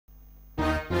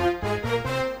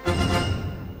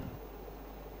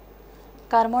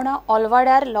कारमोणा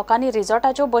ऑलवाड्यार लोकांनी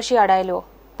रिसॉर्टाच्यो बशी आडायल्यो.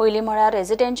 पयली म्हळ्यार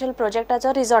रेजिडेन्शियल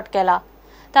प्रोजेक्टाचो रिसॉर्ट केला.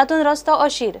 तातूंत रस्तो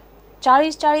अशीर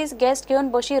 40 गेस्ट घेवन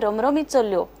बशी रमरमीत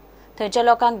चल्ल्यो. थंयच्या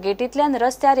लोकांक गेटींतल्यान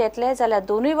रस्त्यार येतले जाल्यार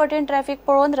दोनूय वटेन ट्रॅफिक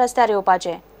पळोवन रस्त्यार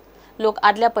येवपाचें. लोक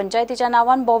आदल्या पंचायतीच्या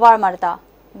नांवान बोवाळ मारता.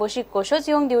 बशी कश्योच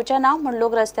येवंक दिवचे ना म्हूण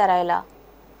लोक रस्त्यार आयला.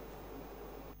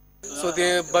 So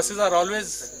the buses are always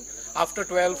after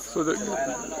 12. So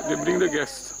they bring the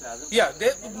guests. Yeah,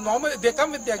 they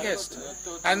come with their guests,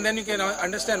 and then you can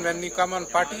understand when you come on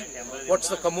party, what's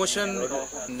the commotion.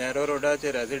 Narrow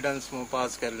roadaचे residents mu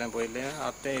pass केल्ले पयले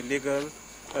आतां illegal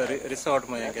resort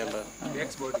मध्ये केला.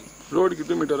 Next body. Road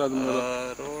किती metre आहे तुम्हाला?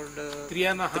 Road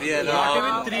 3.5. Not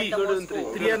even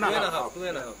 3.5.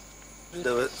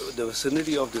 2.5. The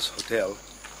vicinity of this hotel,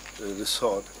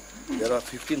 resort, there are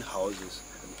 15 houses.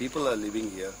 People are living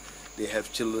here. They have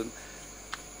children.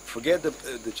 Forget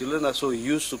the children are so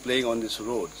used to playing on these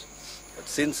roads.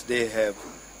 But since they have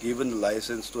given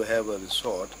license to have a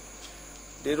resort,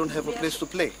 they don't have a place to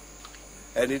play.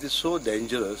 And it is so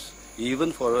dangerous,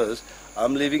 even for us.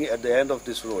 I'm living at the end of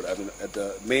this road, I mean at the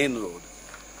main road.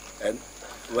 And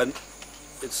when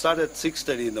it starts at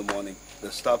 6:30 in the morning,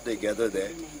 the staff, they gather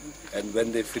there. And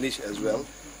when they finish as well,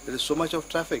 there is so much of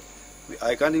traffic.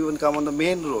 I can't even come on the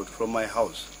main road from my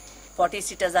house. 40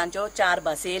 सीटर्सांच्यो 4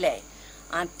 बस येयले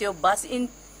आनी त्यो बस इन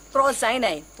cross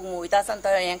जायनाय. तूं वयता आसतना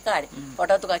हें काड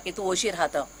photo तुका की तूं ओशीर आहा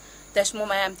तो तेश म्हणून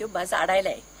मागीर आमी त्यो बस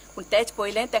आडायले. पूण तेच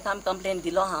पयलें ताका आमी कंप्लेन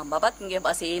दिलो हा बाबा तुमगे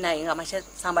बस येयना हिंगा मातशें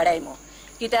सांबाळाय म्हणून.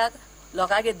 कित्याक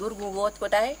लोकांगे दूर वत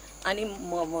कोताय आनी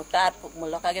कार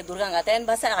लोकांगे दुर्गा घाताय आनी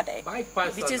बस हाडाय,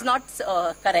 विच इज नॉट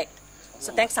करेक्ट. सो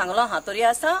तांकां सांगलो हा तरी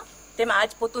आसा ते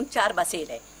आज पोतून 4 बस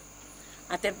येयले.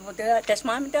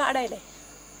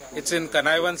 It's in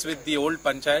connivance with the old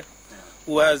panchayat,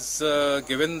 who has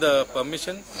given the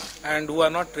permission and who are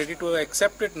not ready to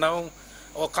accept it now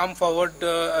or come forward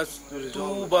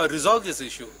to resolve this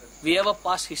issue. We have a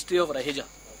past history of Raheja.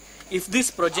 If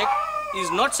this project is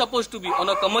not supposed to be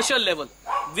on a commercial level,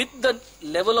 with the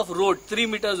level of road 3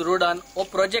 meters road on or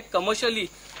project commercially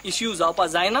issues जावपा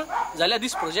जायना जाल्यार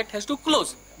this project has to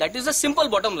close. That is the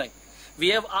simple bottom line. We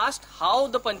have asked how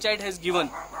the panchayat has given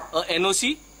a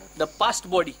NOC, the past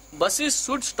body. Buses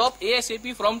should stop ASAP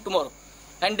from tomorrow,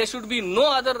 and there should be no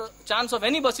other chance of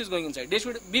any buses going inside. They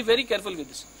should be very careful with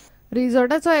this.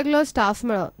 रिसॉर्टाचो एकलो staff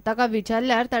मेळ्ळो. ताका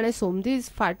विचारल्यार ताणें सोमतीच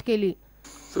फाट केली.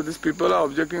 So these people are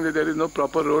objecting that there is no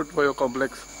proper road for your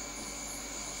complex.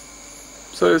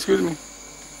 Sir, excuse me.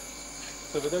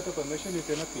 So without a permission, you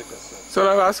cannot click us, sir. Sir,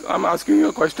 I'm asking you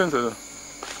a question, sir.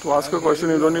 To ask a question,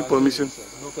 you don't need permission.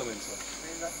 No comment, sir.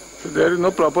 So there is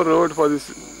no proper road for this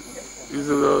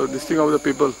thing of the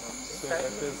people. So that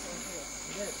is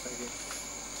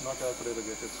not our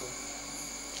prerogative, sir.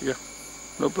 Yeah,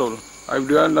 no problem. I've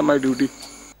done my duty.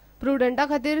 प्रुडंटा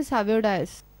खातीर साव्यो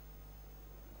DISE.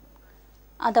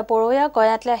 आता पळोवया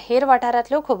गोंयांतल्या हेर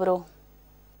वाठारांतल्यो खबरो.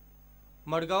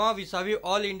 मडगांवां 20वी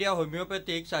all India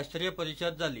homeopathic शास्त्रीय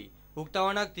परिशद जाली.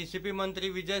 उक्तावणाक TCP मंत्री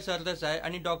विजय सरदेसाय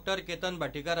आणि डॉक्टर केतन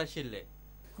भाटीकार आशिल्ले.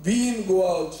 We in Goa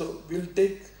also will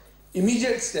take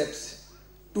immediate steps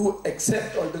to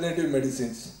accept alternative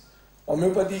medicines.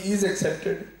 Homeopathy is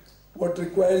accepted. What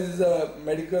requires is a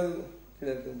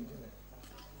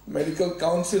medical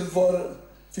council for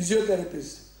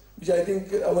physiotherapists, which I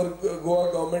think our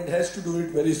Goa government has to do it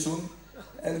very soon.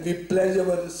 And we pledge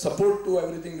our support to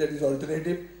everything that is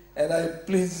alternative. And I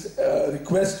please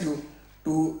request you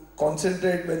to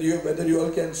concentrate whether you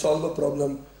all can solve a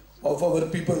problem of our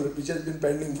people which has been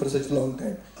pending for such a long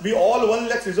time. We all 1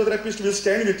 lakh physiotherapists will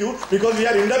stand with you because we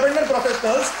are independent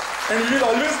professionals and we will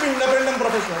always be independent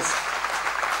professionals.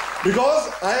 Because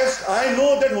I know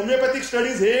that homeopathic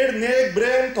studies head, neck,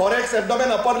 brain, thorax,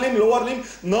 abdomen, upper limb, lower limb,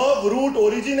 nerve, root,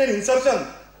 origin and insertion.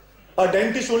 A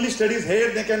dentist only studies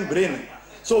head, neck and brain.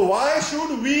 So why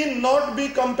should we not be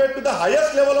compared to the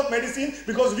highest level of medicine?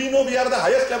 Because we know we are the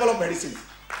highest level of medicine.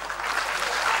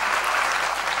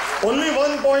 Only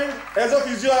one point, as a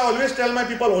physio, I always tell my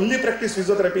people, only practice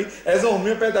physiotherapy. As a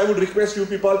homeopath, I would request you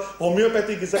people,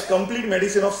 homeopathy is a complete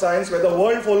medicine of science where the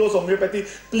world follows homeopathy.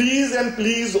 Please and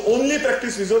please, only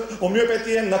practice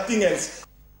homeopathy and nothing else.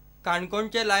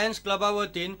 काणकोणचे Lions क्लबा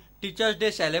वतीन teachers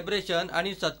day celebration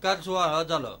आणि सत्कार सुवाळो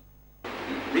जालो.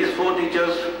 These 4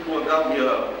 teachers who have come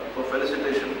here for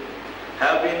felicitation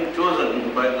have been chosen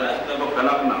by the Lions Club of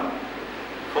Kanakna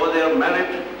for their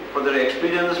merit, for their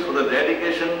experience, for their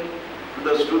dedication to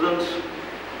the students.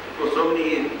 For so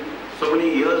many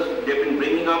years, they've been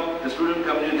bringing up the student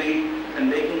community and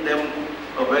making them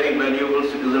a very valuable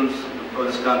citizens of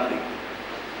this country.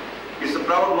 It's a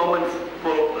proud moment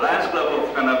for Lions Club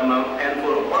of Kanakna and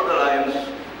for all the Lions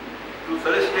to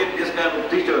felicitate this kind of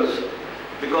teachers,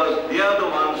 because they are the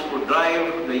ones who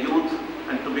drive the youth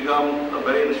and to become a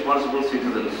very responsible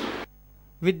citizens.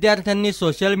 विद्यार्थ्यांनी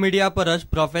social media परस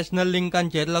professional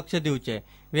लिंकांचेर लक्ष दिवचे,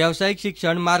 व्यावसायिक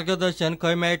शिक्षण मार्गदर्शन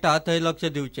खंय मेळटा थंय लक्ष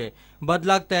दिवचे,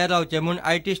 बदलाक तयार रावचे म्हूण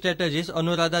IT स्ट्रॅटेजिस्ट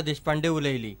अनुराधा देशपांडे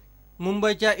उलयली.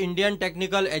 मुंबईच्या इंडियन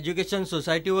टेक्निकल एज्युकेशन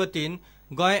सोसायटी वतीन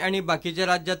गोंय आनी बाकीच्या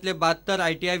राज्यांतले 72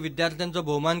 ITI विद्यार्थ्यांचो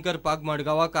भोवमान करपाक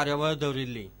मडगांवां कार्यावळ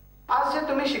दवरिल्ली. आज जे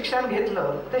तुम्ही शिक्षण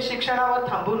घेतलं ते शिक्षणावर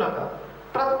थांबू नका.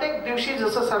 प्रत्येक दिवशी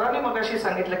जसं सरांनी मगाशी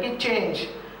सांगितलं की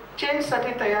चेंज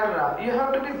साठी तयार राहा. You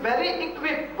have to be very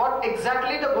equip what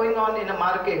exactly the going on in a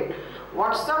market.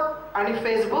 WhatsApp आणि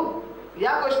फेसबुक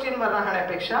या गोष्टींवर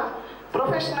राहण्यापेक्षा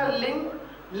प्रोफेशनल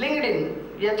लिंक्डइन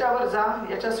याच्यावर जा,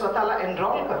 याच्या स्वतःला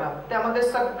एनरोल करा. त्यामध्ये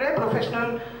सगळे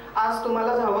प्रोफेशनल, आज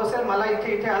तुम्हाला हवं असेल मला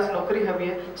इथे आज नोकरी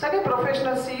हवी आहे, सगळे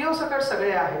प्रोफेशनल CEO सकट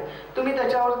सगळे आहेत. तुम्ही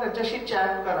त्याच्यावर त्यांच्याशी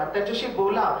चॅट करा, त्याच्याशी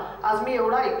बोला. आज मी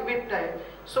एवढा इक्विप्ड आहे.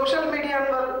 सोशल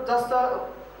मीडियावर जास्त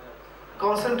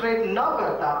कॉन्सन्ट्रेट न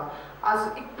करता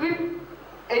आज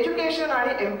इक्विप एज्युकेशन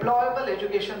आणि एम्प्लॉयबल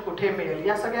एज्युकेशन कुठे मिळेल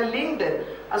या सगळ्या लिंक्ड आहेत.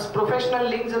 आज प्रोफेशनल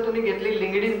लिंक जर तुम्ही घेतली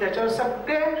लिंक्डइन, त्याच्यावर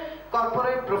सगळे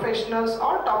कॉर्पोरेट प्रोफेशनल्स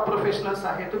और टॉप प्रोफेशनल्स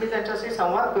आहे. तुम्ही त्यांच्याशी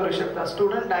संवाद करू शकता,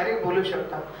 स्टुडंट डायरेक्ट बोलू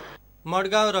शकता.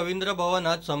 मडगांव रवींद्र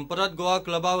भवनात संपरत गोवा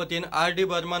क्लबा वतीन R.D.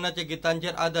 बर्मनाच्या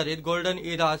गितांचेर आधारित गोल्डन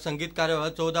इरा संगीत कार्यावळ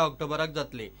 14 ऑक्टोबराक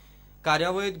जातली.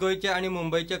 कार्यावळीत गोयचे आणि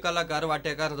मुंबईचे कलाकार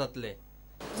वांटेकार जातले.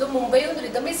 जो मुंबईहून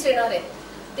रिदमिस्ट येणार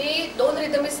आहेत ते 2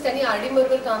 रिदमिस्ट त्यांनी R.D.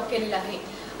 बरोबर काम केलेलं आहे.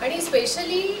 आणि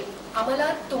स्पेशली आम्हाला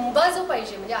तुंबा जो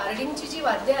पाहिजे, म्हणजे R.D.ची जी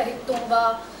वाद्य आहेत, तुंबा,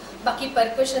 बाकी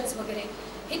परकशन्स वगैरे,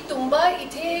 ही तुंबा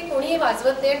इथे कोणीही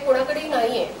वाजवत नाही आणि कोणाकडेही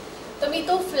नाही आहे. तर मी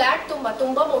तो फ्लॅट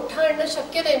तुंबा मोठा आणणं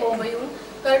शक्य नाही मुंबईहून,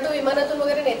 कारण तो विमानातून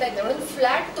वगैरे नेता येत नाही. म्हणून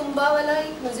फ्लॅट तुंबावाला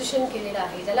एक म्युझिशियन केलेला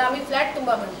आहे, ज्याला आम्ही फ्लॅट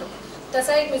तुंबा म्हणतो,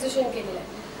 तसा एक म्युझिशियन केलेला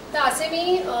आहे. तर असे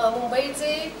मी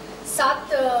मुंबईचे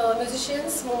 7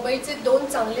 म्युझिशियन्स, मुंबईचे 2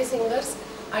 चांगले सिंगर्स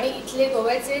आणि इथले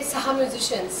गोव्याचे 6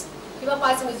 म्युझिशियन्स किंवा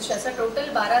 5 म्युझिशियन्स, असा टोटल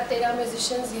 12-13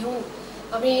 म्युझिशियन्स घेऊन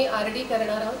आम्ही R.D.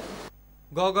 करणार आहोत.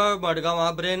 गोगळ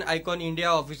मडगांवां ब्रेन आयकॉन इंडिया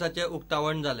ऑफिसाचे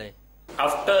उक्तावण जाले.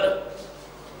 After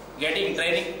getting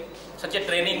training, such a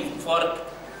training for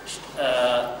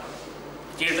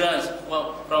children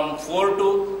from 4 to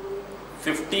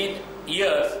 15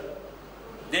 years,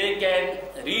 they can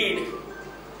read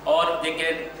or they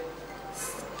can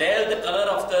tell the color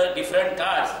of the different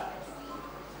cards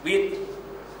with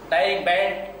tying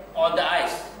band on the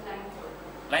eyes,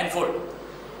 blindfold.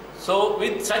 So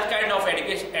with such kind of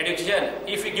education,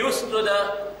 if we use to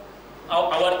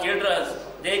our children,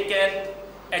 they can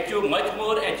achieve much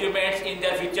more achievements in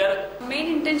their future. Main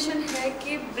intention है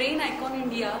कि brain icon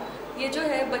India ये जो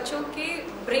है बच्चों के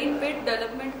brain पे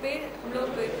development पे हम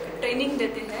लोग ट्रेनिंग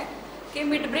देते हैं कि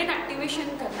मिड ब्रेन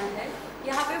एक्टिवेशन करना है.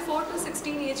 यहाँ पे 4 to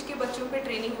 16 एज के बच्चों पे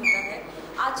ट्रेनिंग होता है.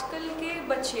 आजकल के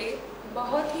बच्चे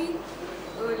बहुत ही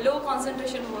लो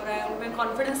कंसंट्रेशन हो रहा है, उनमें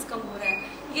कॉन्फिडेंस कम हो रहा है.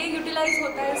 ये यूटिलाइज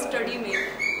होता है स्टडी में,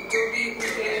 जो भी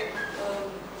उनके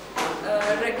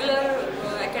रेगुलर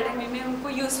एकेडमी में उनको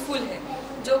यूज़फुल है.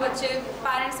 जो बच्चे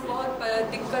पेरेंट्स बहुत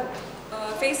दिक्कत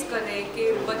फेस कर रहे हैं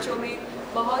कि बच्चों में,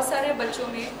 बहुत सारे बच्चों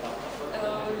में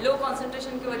लो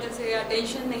कंसंट्रेशन की वजह से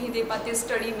अटेंशन नहीं दे पाते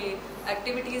स्टडी में,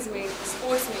 एक्टिविटीज़ में,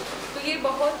 स्पोर्ट्स में, तो ये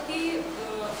बहुत ही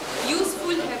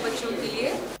यूजफुल है बच्चों के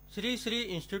लिए. Shri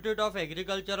institute of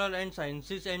agricultural and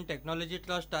sciences and technology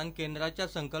ट्रस्टान केंद्राच्या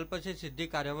संकल्पचे सिद्धी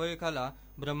कार्यावळी खाला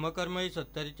ब्रह्मकर्मई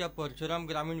 70च्या परशुराम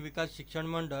ग्रामीण विकास शिक्षण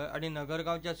मंडळ आणि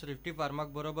नगरगावच्या सृष्टी फार्माक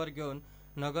बरोबर घेऊन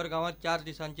नगर गावात 4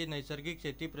 दिवसांची नैसर्गिक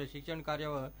शेती प्रशिक्षण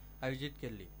कार्यवळ आयोजित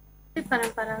केली.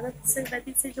 परंपरागत से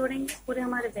वैदिक से जोड़ेंगे, पूरे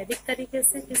हमारे वैदिक तरीके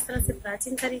से, किस तरह से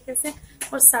प्राचीन तरीके से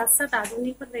और साथ साथ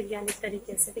आधुनिक और वैज्ञानिक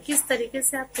तरीके से, किस तरीके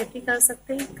से आप खेती कर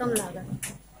सकते हैं कम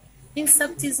लागत. इन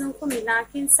सब चीजों को मिला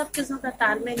के, इन सब चीजों का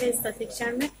तालमेल है इस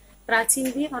प्रशिक्षण में.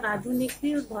 प्राचीन भी और आधुनिक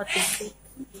भी और भौतिक भी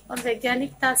और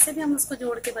वैज्ञानिकता से भी हम उसको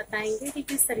जोड़ के बताएंगे कि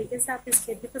किस तरीके से आप इस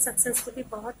खेती को सक्सेसफुली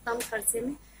बहुत कम खर्चे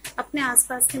में अपने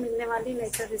आसपास के मिलने वाली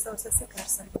नेचर रिसोर्सेज से कर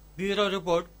सकते. Bureau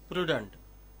report prudent.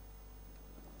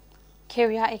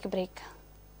 घेऊया एक ब्रेक.